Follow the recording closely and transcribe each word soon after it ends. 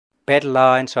Battle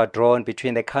lines are drawn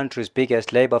between the country's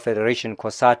biggest labor federation,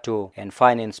 COSATU, and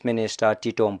Finance Minister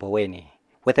Tito Mboweni.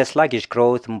 With a sluggish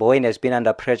growth, Mboweni has been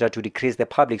under pressure to decrease the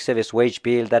public service wage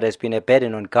bill that has been a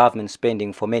burden on government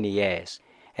spending for many years.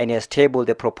 And he has tabled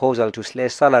the proposal to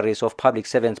slash salaries of public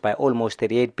servants by almost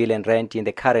 38 billion rand in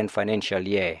the current financial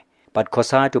year. But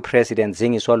COSATU President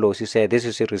Zingiswa Losi said this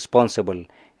is irresponsible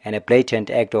and a blatant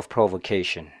act of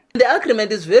provocation. The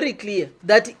agreement is very clear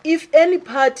that if any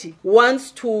party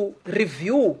wants to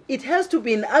review, it has to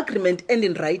be in agreement and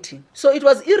in writing. So it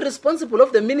was irresponsible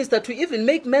of the minister to even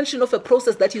make mention of a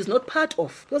process that he's not part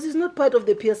of, because he's not part of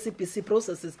the PSCPC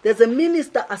processes. There's a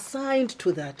minister assigned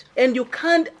to that, and you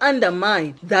can't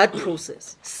undermine that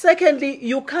process. Secondly,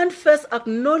 you can't first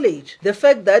acknowledge the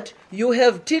fact that you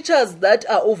have teachers that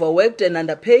are overworked and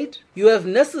underpaid, you have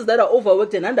nurses that are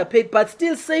overworked and underpaid, but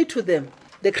still say to them,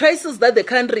 the crisis that the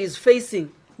country is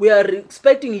facing, we are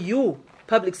expecting you,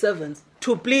 public servants,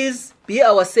 to please be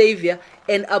our savior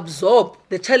and absorb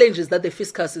the challenges that the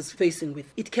fiscus is facing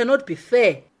with. It cannot be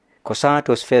fair.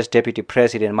 COSATU's first deputy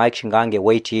president, Mike Shingange,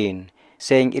 weighed in,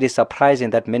 saying it is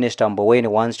surprising that Minister Mboweni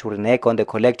wants to renege on the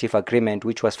collective agreement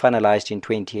which was finalized in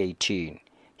 2018.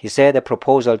 He said the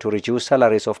proposal to reduce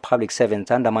salaries of public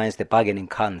servants undermines the bargaining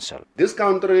council. This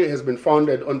country has been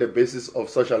founded on the basis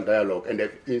of social dialogue and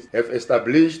have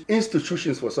established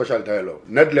institutions for social dialogue,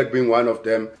 NEDLAC being one of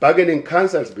them, bargaining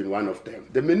councils being one of them.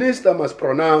 The minister must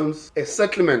pronounce a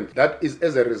settlement that is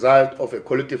as a result of a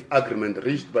collective agreement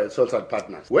reached by social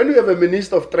partners. When you have a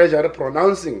minister of treasury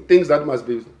pronouncing things that must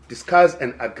be discussed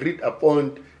and agreed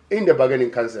upon in the bargaining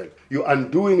council, you are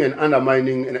undoing and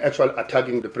undermining and actually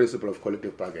attacking the principle of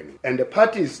collective bargaining. And the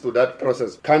parties to that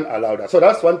process can't allow that. So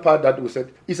that's one part that we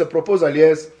said is a proposal,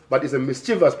 yes, but it's a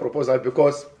mischievous proposal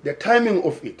because the timing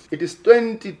of it is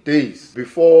 20 days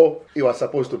before it was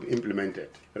supposed to be implemented.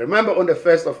 Remember, on the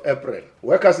 1st of April,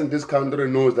 workers in this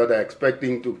country knows that they're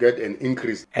expecting to get an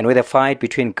increase. And with a fight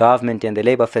between government and the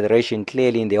Labour Federation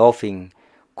clearly in the offing,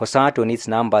 COSATU needs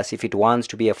numbers if it wants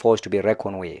to be a force to be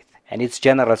reckoned with. And its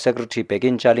General Secretary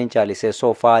Begin Chalinchali says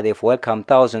so far they've welcomed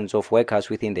thousands of workers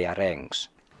within their ranks.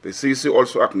 The CC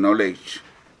also acknowledged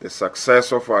the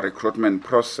success of our recruitment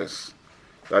process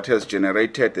that has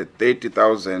generated a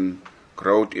 30,000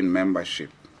 growth in membership.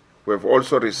 We have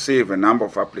also received a number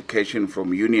of applications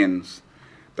from unions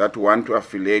that want to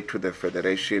affiliate to the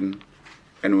Federation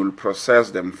and will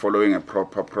process them following a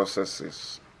proper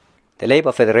processes. The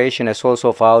Labour Federation has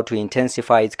also vowed to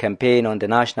intensify its campaign on the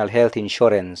national health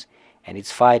insurance and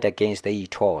its fight against the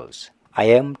e-tolls. I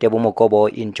am Tebo Mokobo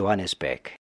in Johannesburg.